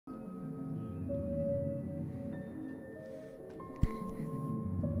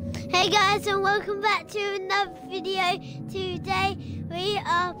Hey guys, and welcome back to another video. Today we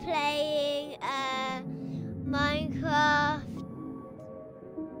are playing Minecraft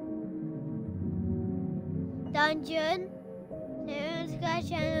Dungeon. So subscribe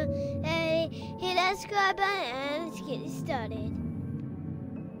channel, hit that subscribe button and let's get it started.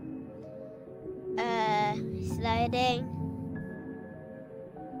 Sliding.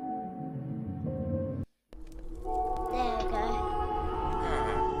 There we go.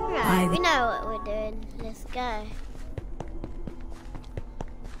 Right, we know what we're doing. Let's go.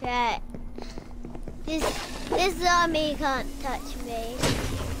 Right. This zombie can't touch me.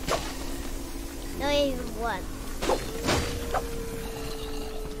 Not even one.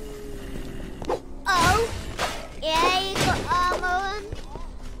 Oh! Yeah, you got armor on.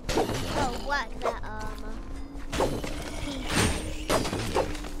 Oh, whack that armor.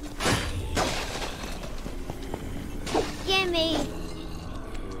 Gimme.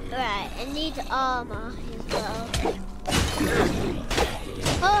 Right, I need armor as well.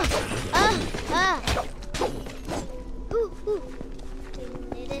 Ooh. Do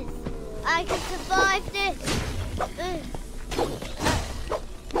this. I can survive this.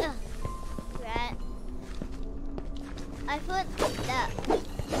 Right. I thought that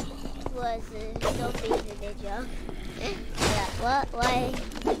was a zombie villager. What? Why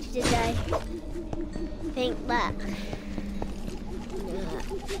did I think that?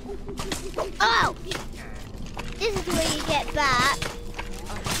 Oh! This is where you get back.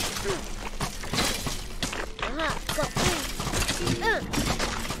 Got three.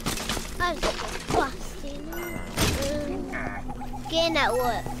 I'm just busting. Get in that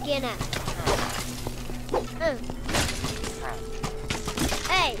wood. Get in that.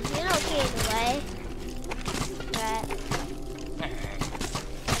 Hey, you're not getting away. Right.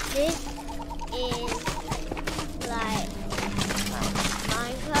 This is like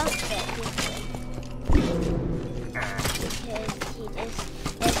Minecraft, but different. Because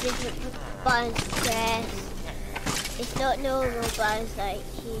there's different buttons to press. It's not normal buttons like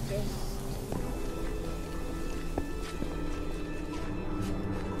he just.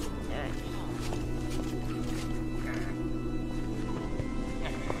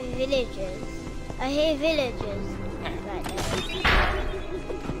 Villagers. I hear villagers right there.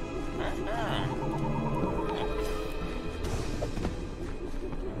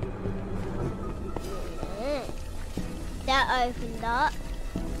 That opened up.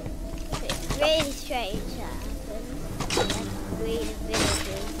 It's really strange that happened. Like the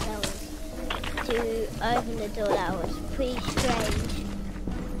villagers to open the door, that was pretty strange.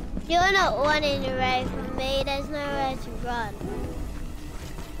 You're not running away from me, there's nowhere to run.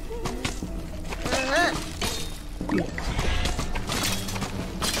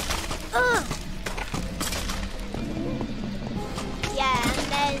 Yeah, and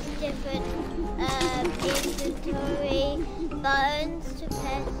there's different inventory buttons to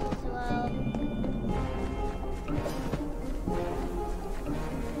press as well.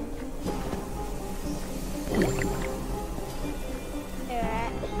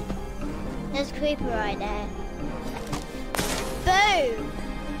 Alright. There's a creeper right there. Boom!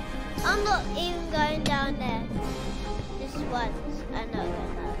 I'm not even going down there. Just once. I'm not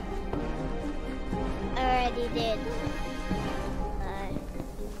going down. I already did.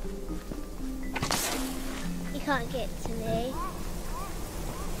 You can't get to me.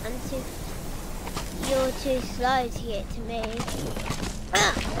 You're too slow to get to me.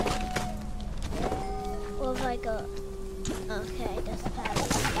 What have I got? Okay, that's power.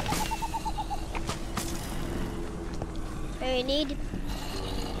 We need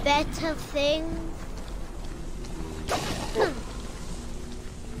better things.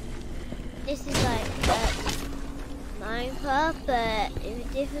 This is like Minecraft, but in a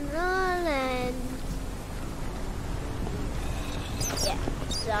different role, and yeah.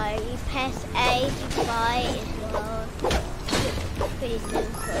 So you press A to fight as well. Pretty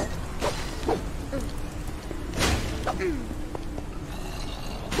simple.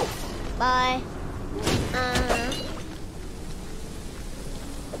 Bye.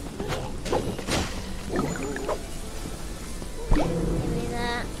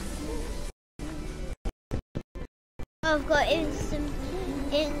 I've got infant.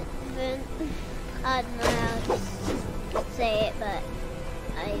 I don't know how to say it, but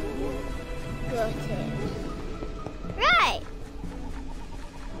I got it. Right.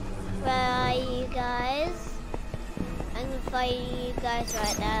 Where are you guys? I'm gonna find you guys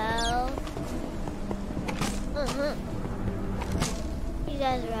right now. You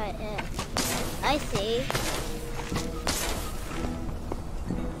guys are right there. I see.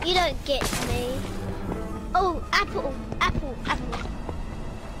 You don't get me. Oh, apple, apple, apple.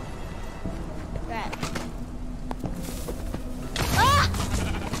 Right. Ah!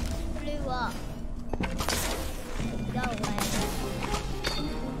 Blew up. Go away.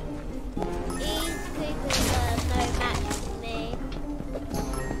 These creepers are no match for me.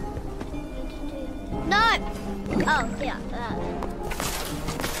 No! Oh, yeah, that.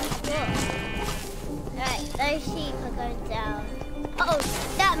 Right, those sheep are going down. Oh,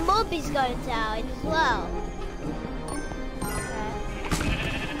 that mob is going down as well.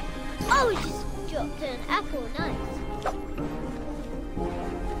 Okay. Oh, we just dropped an apple, nice.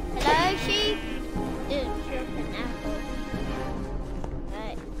 Hello, sheep? Didn't drop an apple.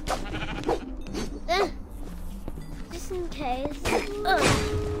 Right. Just in case.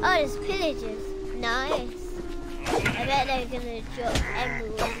 Oh, there's pillagers. Nice. I bet they're gonna drop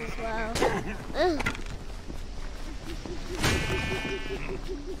emeralds as well.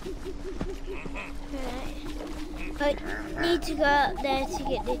 Right. I need to go up there to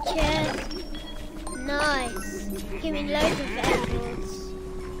get the chest. Nice. Give me loads of emeralds.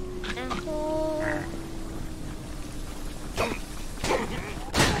 Apple.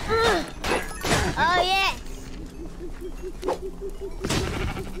 Oh yes.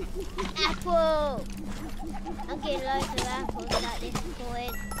 Apple. I'm getting loads of apples at this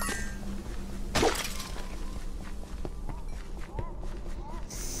point.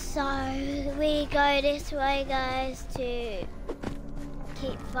 So we go this way, guys, to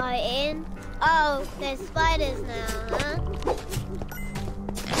keep fighting. Oh, there's spiders now, huh?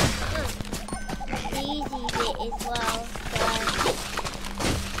 Easy bit as well, guys.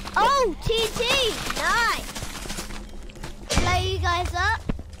 Oh, TNT! Nice! Blow you guys up?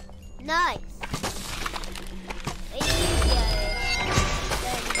 Nice. Where you going?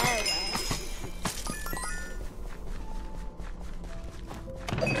 Going nowhere.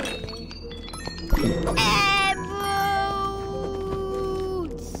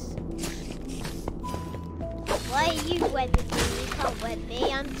 Emeralds! Why are you webbing me? You can't web me,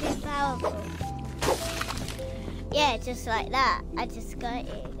 I'm too powerful. Yeah, just like that. I just got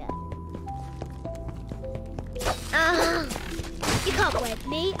it. You can't web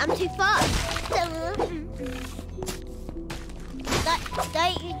me, I'm too fast.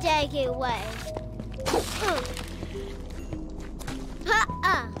 Don't you dare get away.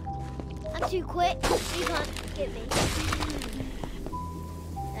 I'm too quick, you can't get me.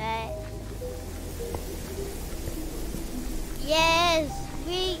 Right. Yes,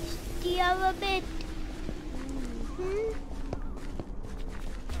 reach the other bit.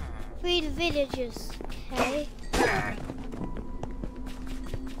 Free the villagers, okay?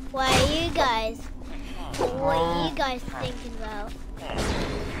 What are you guys thinking about?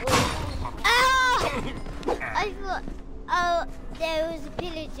 Oh! I thought, there was a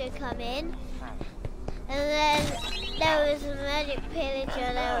pillager coming, and then there was a magic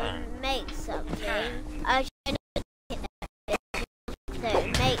pillager that would make something. I was trying to hit that that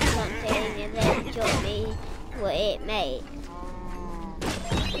would make something, and then drop me what it made.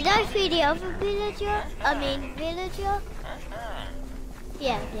 Did I free the other villager? Villager?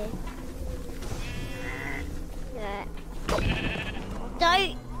 Yeah, I did. Right.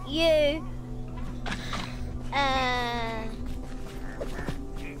 Don't you at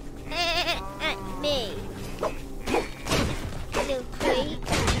me, little creep.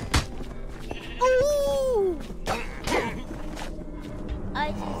 Ooh!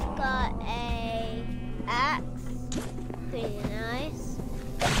 I just got a axe. Pretty nice.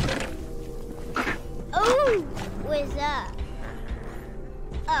 Oh, what's that?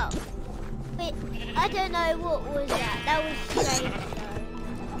 Oh, wait, I don't know what was that. That was strange though.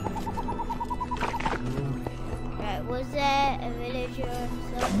 Right, was there a villager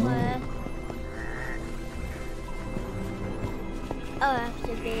somewhere? Oh, I have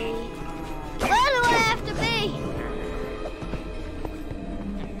to be. Where do I have to be?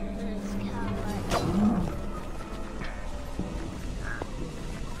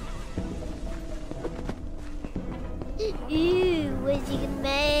 Ew, what's he gonna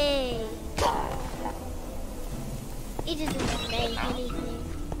make? He doesn't make anything.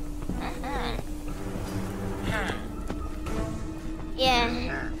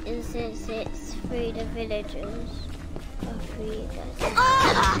 Yeah, and since it's free the villagers, I'll free you guys.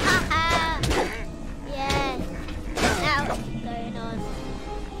 Oh! Yes! Now what's going on?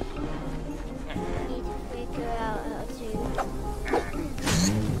 I need to figure out how to...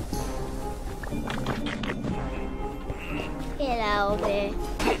 Get out of here.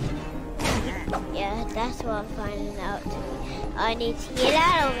 Yeah, that's what I'm finding out. I need to get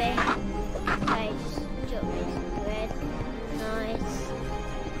out of here. Okay, just drop me some bread. Nice.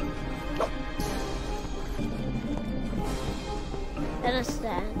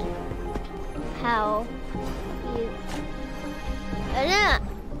 Understand. how you... I don't know.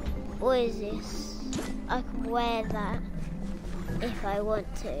 What is this? I can wear that if I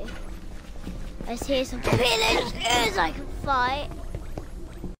want to. I see some villagers I can fight.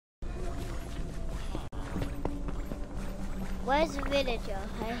 Where's the villager?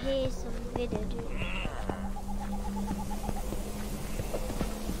 I hear some villagers.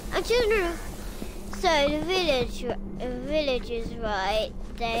 I'm just gonna... So the villagers, right?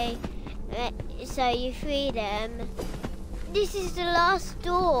 They... so you free them. This is the last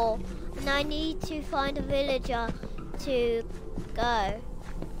door, and I need to find a villager to go out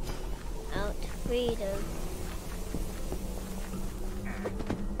to freedom.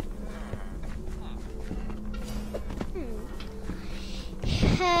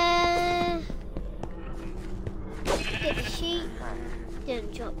 Get the sheep.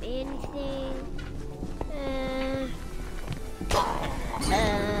 Didn't drop me anything.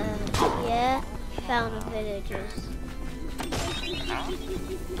 Yeah, found the villagers.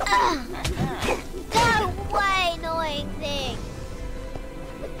 Go away, annoying thing!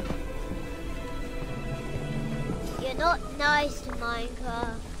 You're not nice to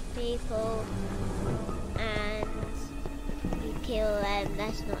Minecraft people, and you kill them.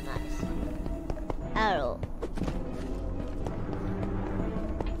 That's not nice at all.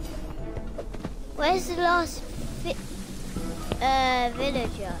 Where's the last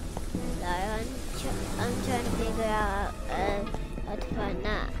villager? So I'm trying to figure out how to find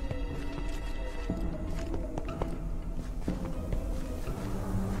that.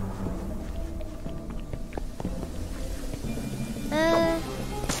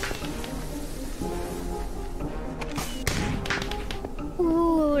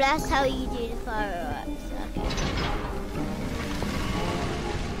 Ooh, that's how you do the fireworks. Okay.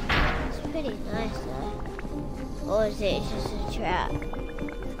 It's pretty nice though. Or is it just a trap?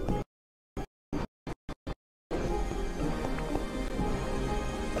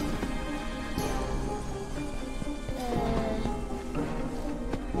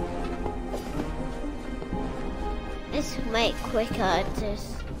 Let's make quicker.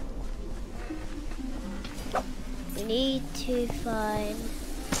 Just we need to find.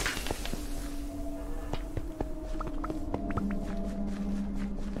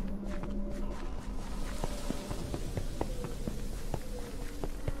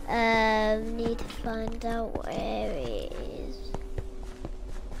 Need to find out where it is.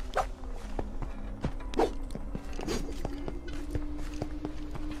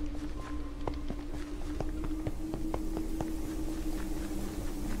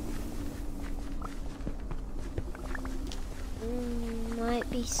 Might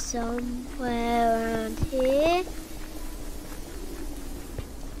be somewhere around here.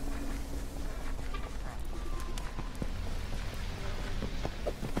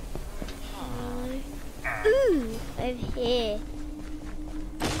 Ooh, over here.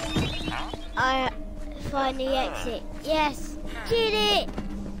 I find the exit. Yes, get it!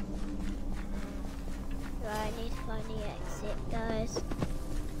 Right, I need to find the exit, guys.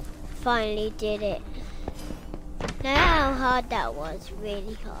 Finally did it. Know how hard that was?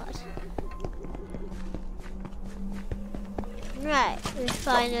 Really hard. Right, we're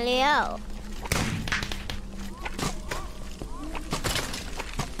finally out.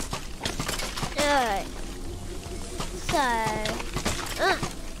 Alright. So,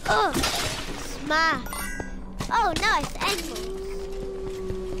 oh, smash. Oh, nice, emeralds.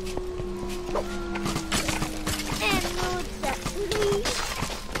 Emeralds at least.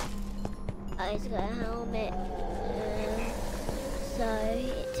 Oh, he's got a helmet. So,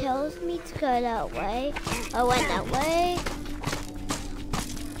 it tells me to go that way. I went that way.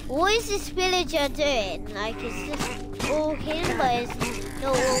 What is this villager doing? Like, it's just walking, but it's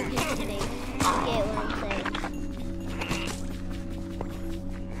not walking to me. You get what I'm saying?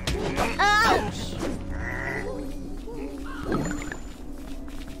 Ouch!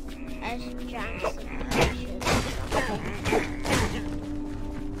 I should drank some potions.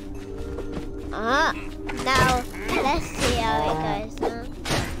 Now let's see how it goes, huh?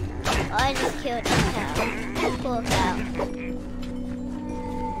 Oh, I just killed a cow. Poor cow.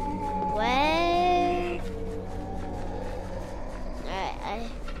 Where? Alright, I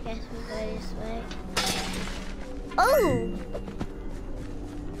guess we'll go this way. Oh!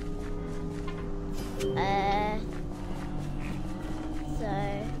 So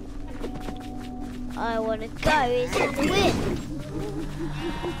I want to go is in the wind.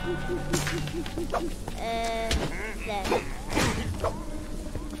 There.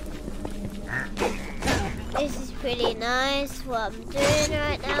 This is pretty nice what I'm doing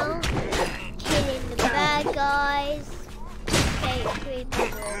right now. Killing the bad guys. Okay,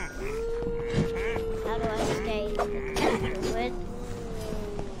 creepers.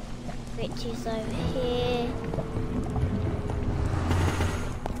 riches over here.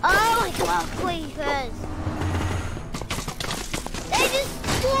 Oh my god, creepers! They just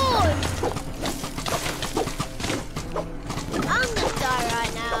spawned! I'm gonna die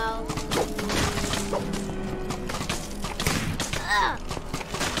right now.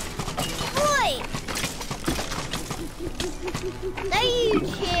 Boy! They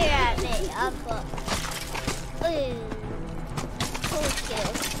cheer at me. I've got full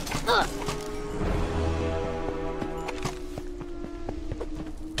skill.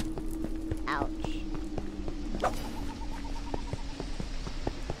 Ouch.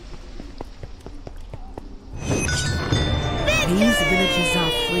 These villages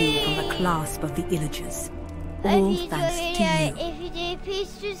are free from the clasp of the Illagers. All thanks to you. If you do, please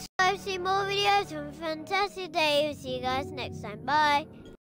subscribe to see more videos. Have a fantastic day. We'll see you guys next time. Bye.